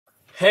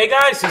Hey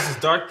guys, this is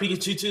Dark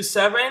Pikachu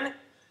 27,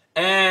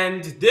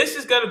 and this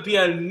is gonna be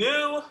a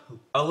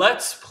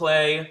Let's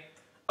Play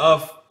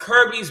of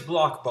Kirby's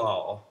Block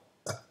Ball.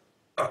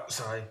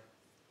 Sorry.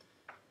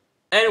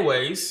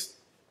 Anyways,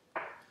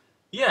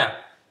 yeah.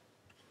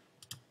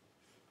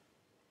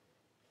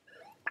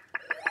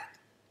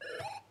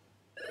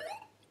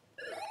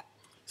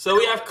 So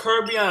we have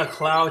Kirby on a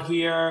cloud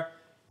here,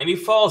 and he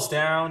falls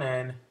down,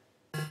 and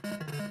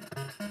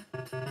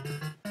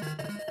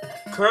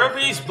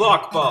Kirby's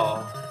Block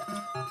Ball.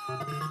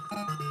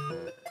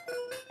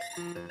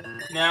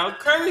 Now,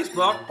 Kirby's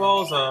Block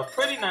Ball is a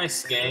pretty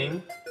nice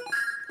game,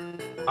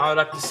 I would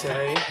like to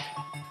say.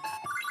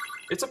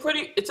 It's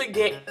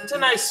a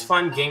nice,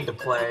 fun game to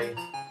play.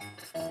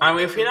 I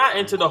mean, if you're not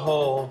into the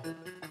whole...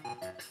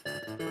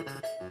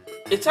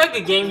 It's like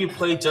a game you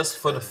play just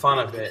for the fun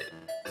of it.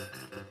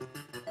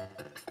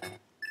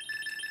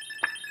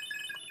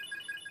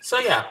 So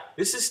yeah,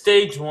 this is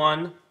stage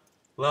 1.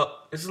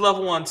 Well, this is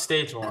level 1,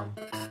 stage 1.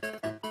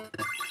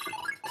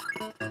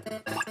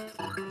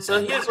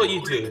 So here's what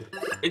you do.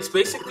 It's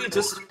basically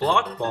just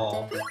Block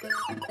Ball,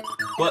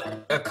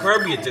 but a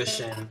Kirby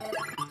edition.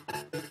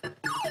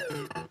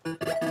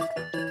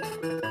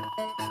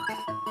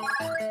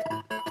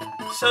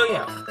 So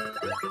yeah,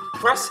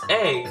 press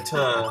A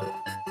to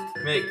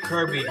make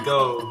Kirby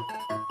go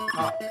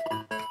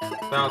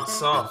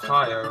bounce off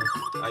higher,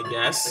 I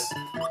guess.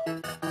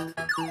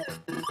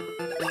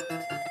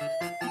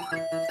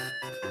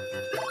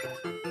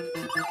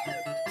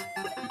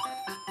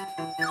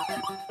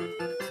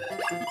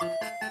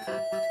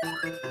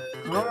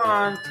 Come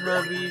on,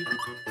 Kirby.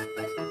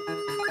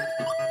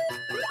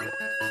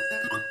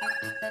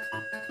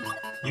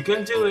 You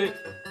can do it.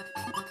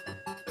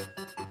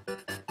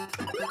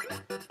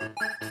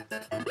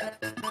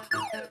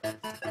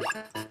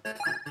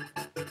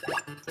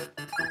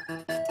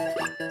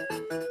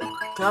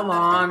 Come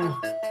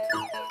on.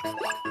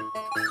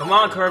 Come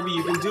on, Kirby,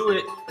 you can do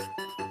it.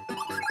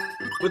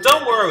 But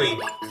don't worry,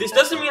 this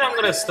doesn't mean I'm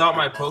gonna start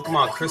my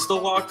Pokemon Crystal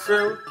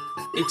walkthrough.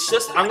 It's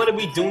just I'm gonna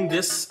be doing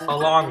this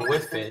along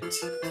with it.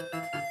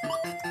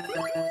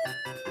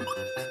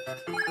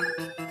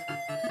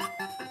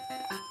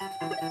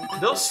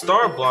 Those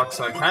star blocks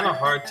are kind of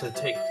hard to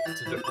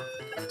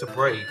to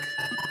break.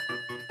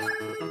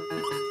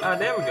 Ah,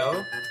 there we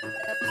go.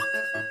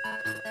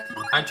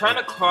 I'm trying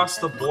to cross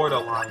the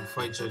borderline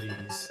for each of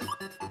these.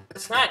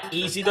 It's not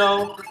easy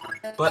though,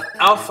 but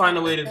I'll find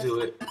a way to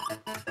do it.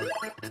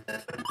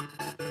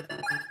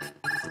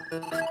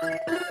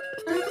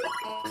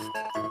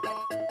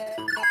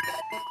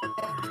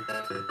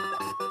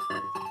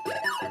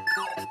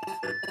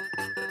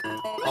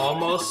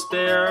 Almost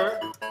there.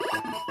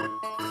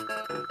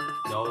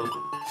 No.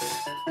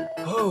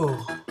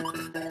 Oh.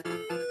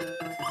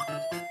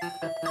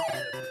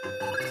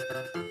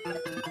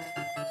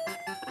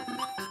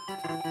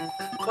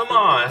 Come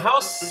on,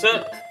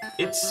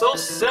 it's so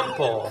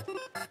simple.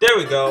 There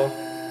we go.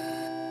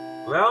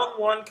 Round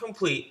 1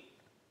 complete.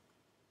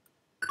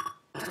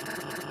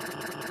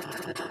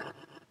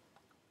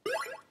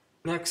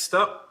 Next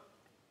up.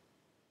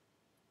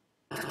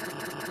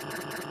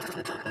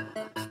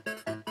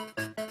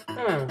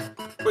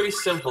 Pretty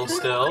simple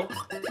still,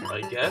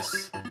 I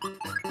guess.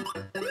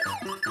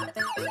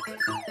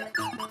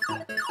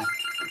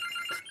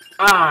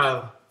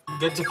 Ah,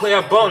 get to play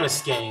a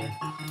bonus game.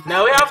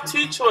 Now we have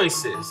 2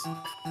 choices.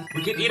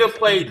 We can either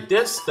play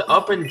this, the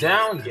up and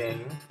down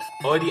game,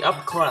 or the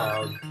up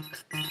cloud.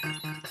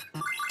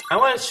 I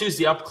want to choose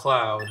the up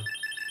cloud.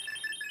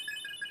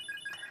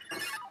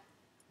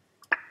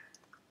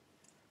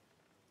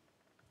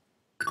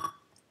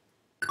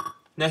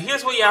 Now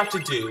here's what you have to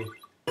do.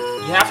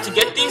 You have to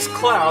get these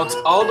clouds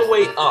all the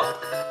way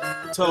up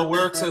to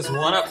where it says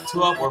 1 up,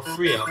 2 up, or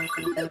 3 up.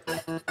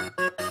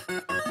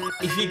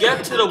 If you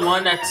get to the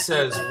one that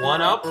says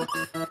 1 up,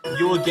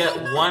 you will get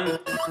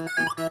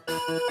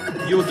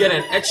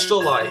an extra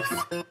life.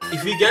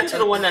 If you get to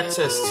the one that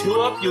says 2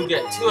 up, you'll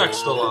get 2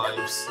 extra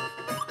lives.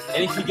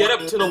 And if you get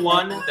up to the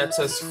one that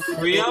says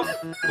 3 up,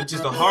 which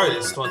is the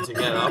hardest one to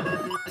get up,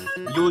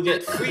 you will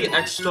get 3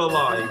 extra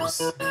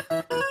lives.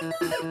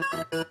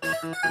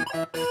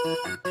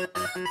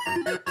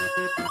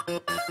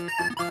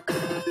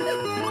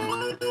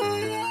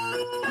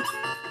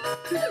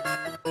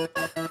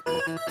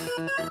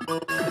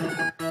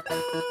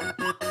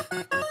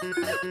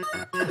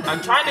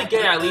 I'm trying to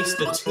get at least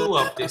the 2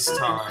 up this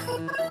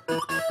time.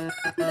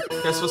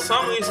 Because for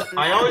some reason,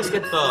 I always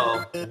get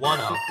the 1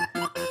 up.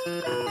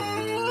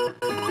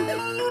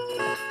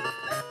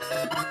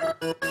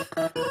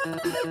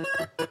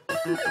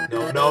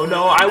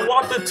 No, I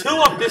want the 2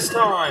 up this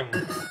time!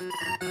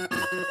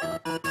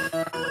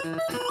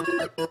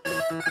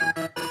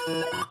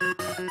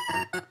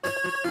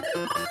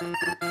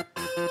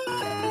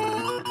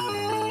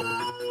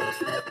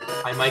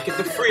 I might get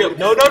the 3 up.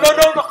 No!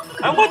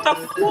 I want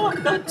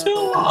the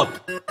 2 up!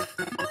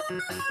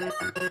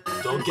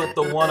 Don't get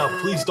the 1 up.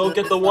 Please don't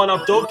get the 1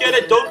 up. Don't get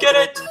it! Don't get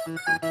it!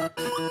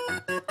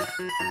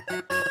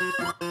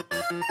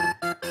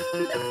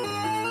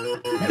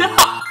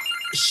 No!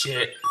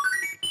 Shit.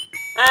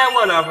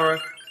 Whatever.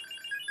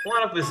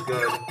 1-up is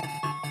good.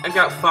 I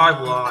got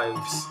 5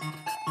 lives.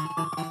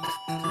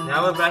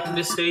 Now we're back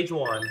into stage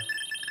 1.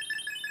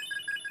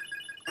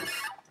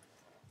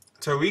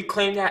 To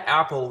reclaim that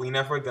apple we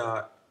never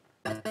got.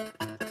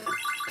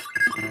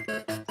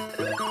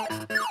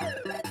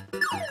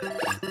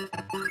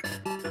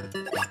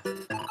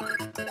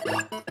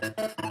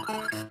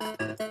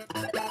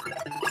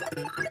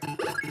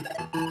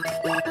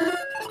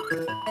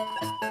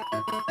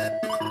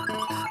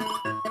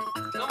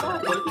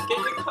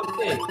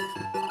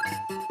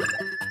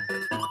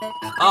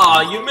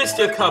 Aw, you missed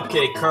your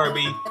cupcake,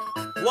 Kirby.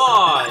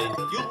 Why?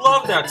 You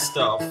love that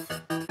stuff.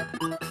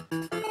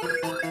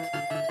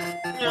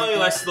 You know, you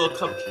like little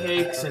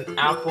cupcakes and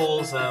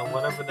apples and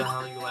whatever the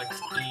hell you like to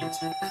eat.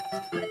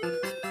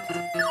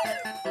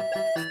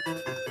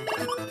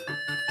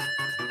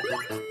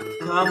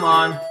 Come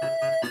on.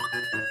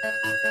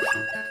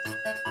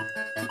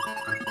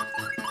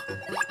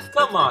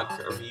 Come on,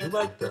 Kirby, you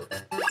like them.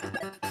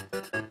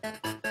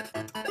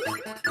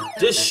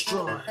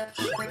 Destroy.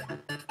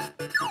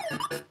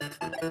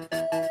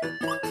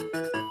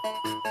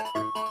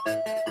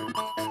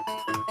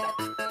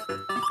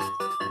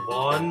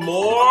 One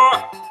more!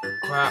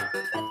 Crap.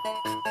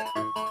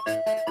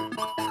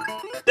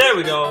 There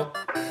we go.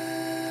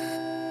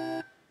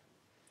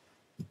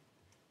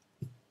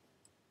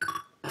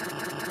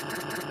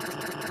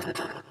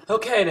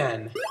 Okay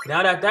then,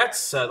 now that that's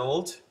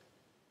settled,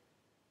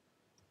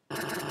 we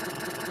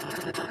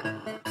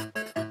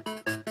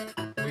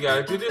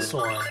gotta do this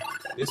one.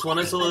 This one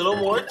is a little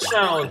more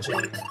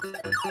challenging.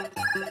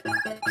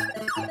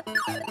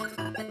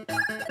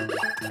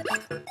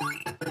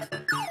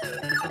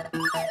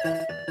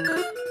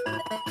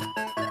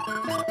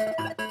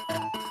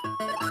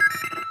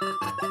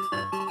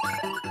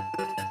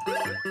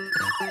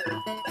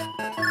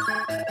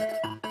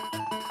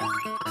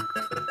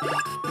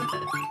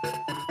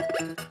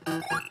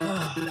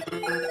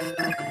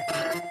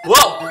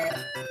 Whoa!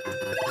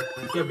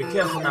 You gotta be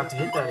careful not to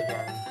hit that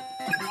again.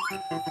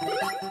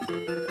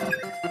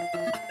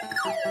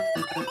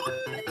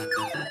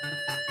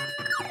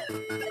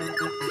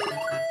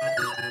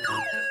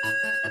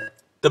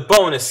 The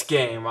bonus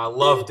game, I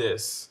love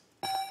this.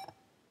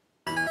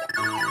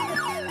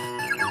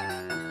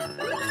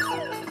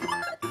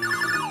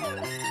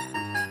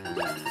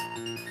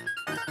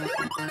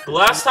 The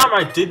last time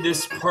I did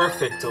this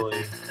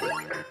perfectly.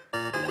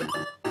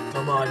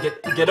 Come on,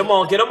 get them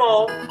all, get them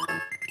all.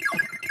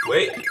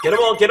 Wait, get them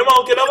all, get them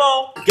all, get them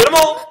all, get them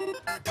all.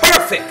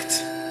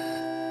 Perfect.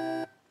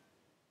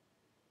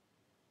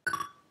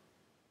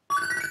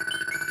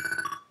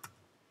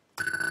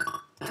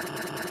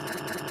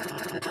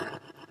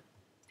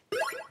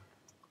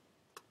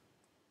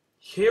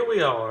 Here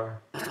we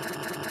are.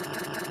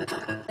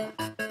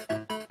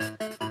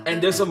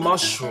 And there's a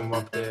mushroom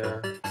up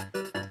there.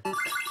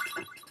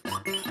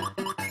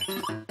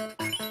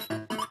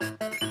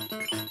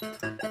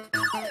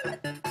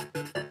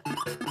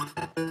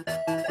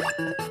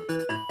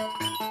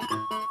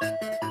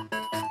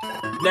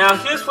 Now,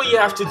 here's what you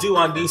have to do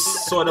on these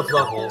sort of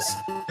levels.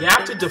 You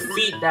have to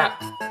defeat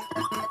that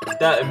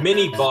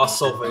mini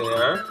boss over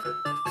there.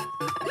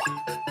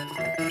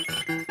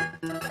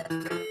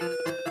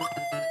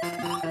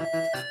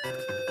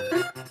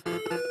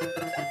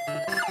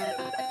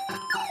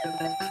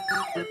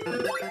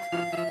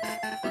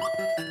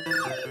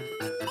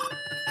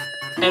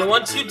 And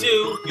once you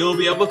do, you'll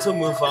be able to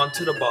move on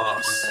to the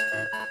boss.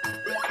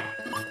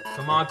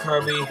 Come on,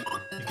 Kirby.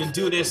 You can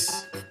do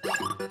this.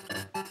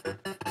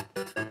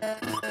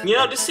 You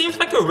know, this seems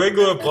like a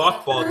regular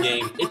block ball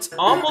game. It's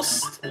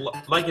almost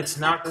like it's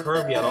not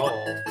Kirby at all.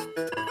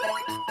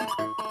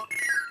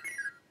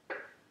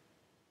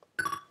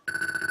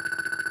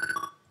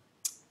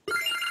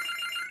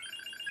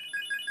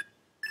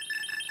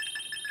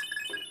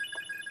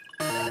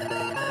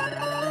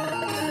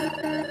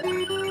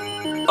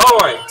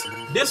 Alright,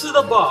 this is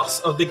the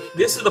boss of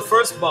this is the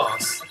first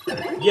boss.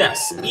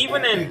 Yes,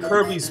 even in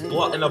Kirby's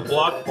in a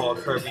block ball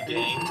Kirby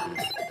game,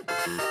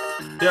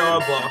 there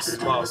are bosses.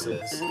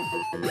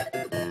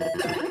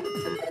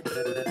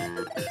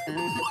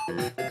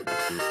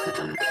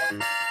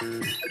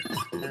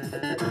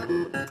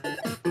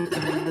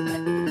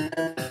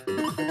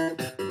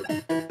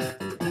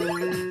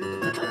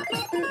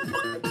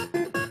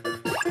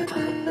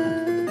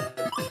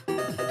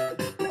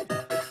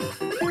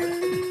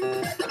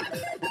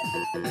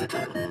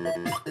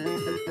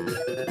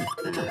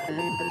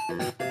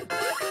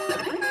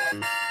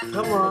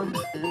 Come on,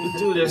 you can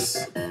do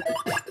this.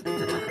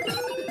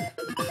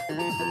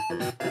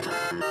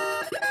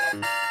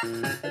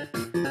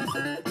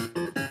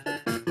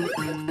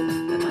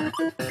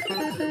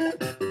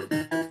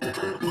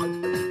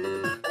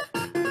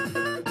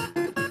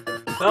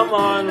 Come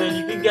on, man,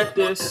 you can get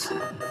this.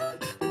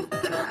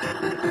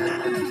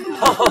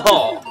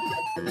 Oh!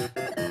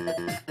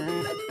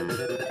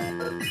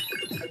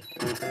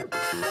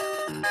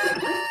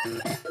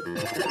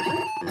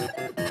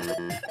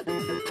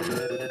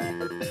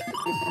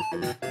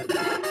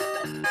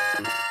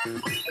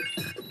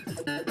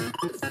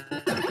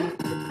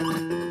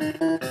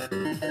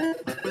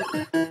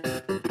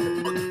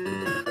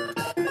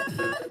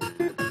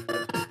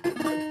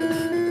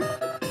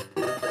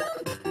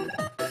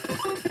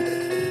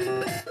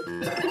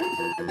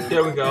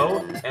 There we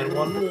go. And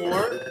one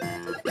more.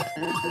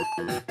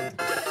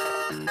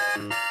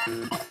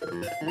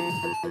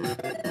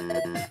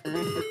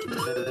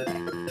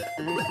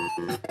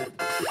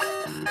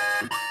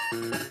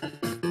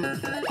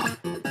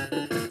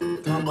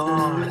 Come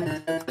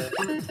on.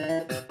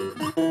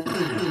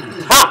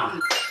 Ha!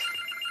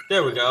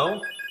 There we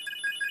go.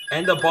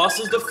 And the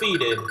boss is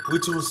defeated,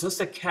 which was just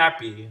a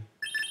Cappy.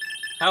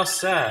 How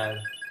sad.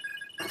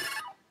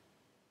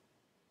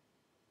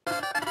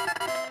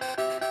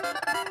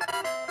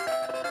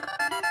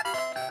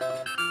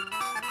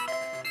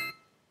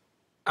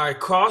 I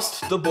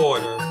crossed the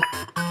border.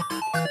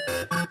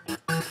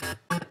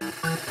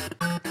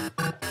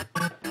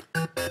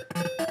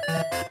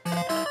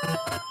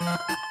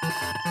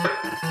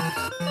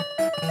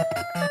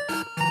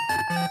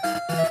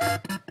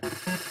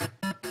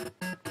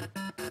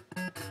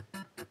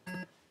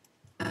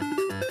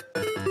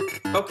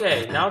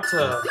 Okay, now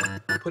to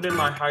put in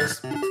my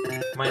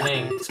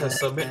name to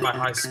submit my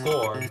high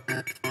score.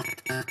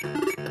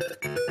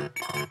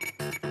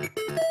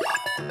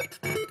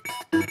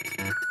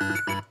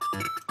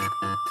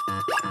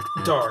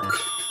 Dark.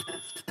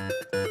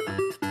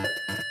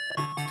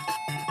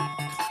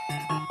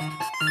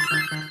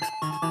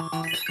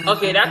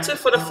 Okay, that's it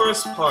for the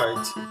first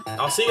part.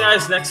 I'll see you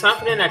guys next time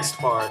for the next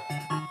part.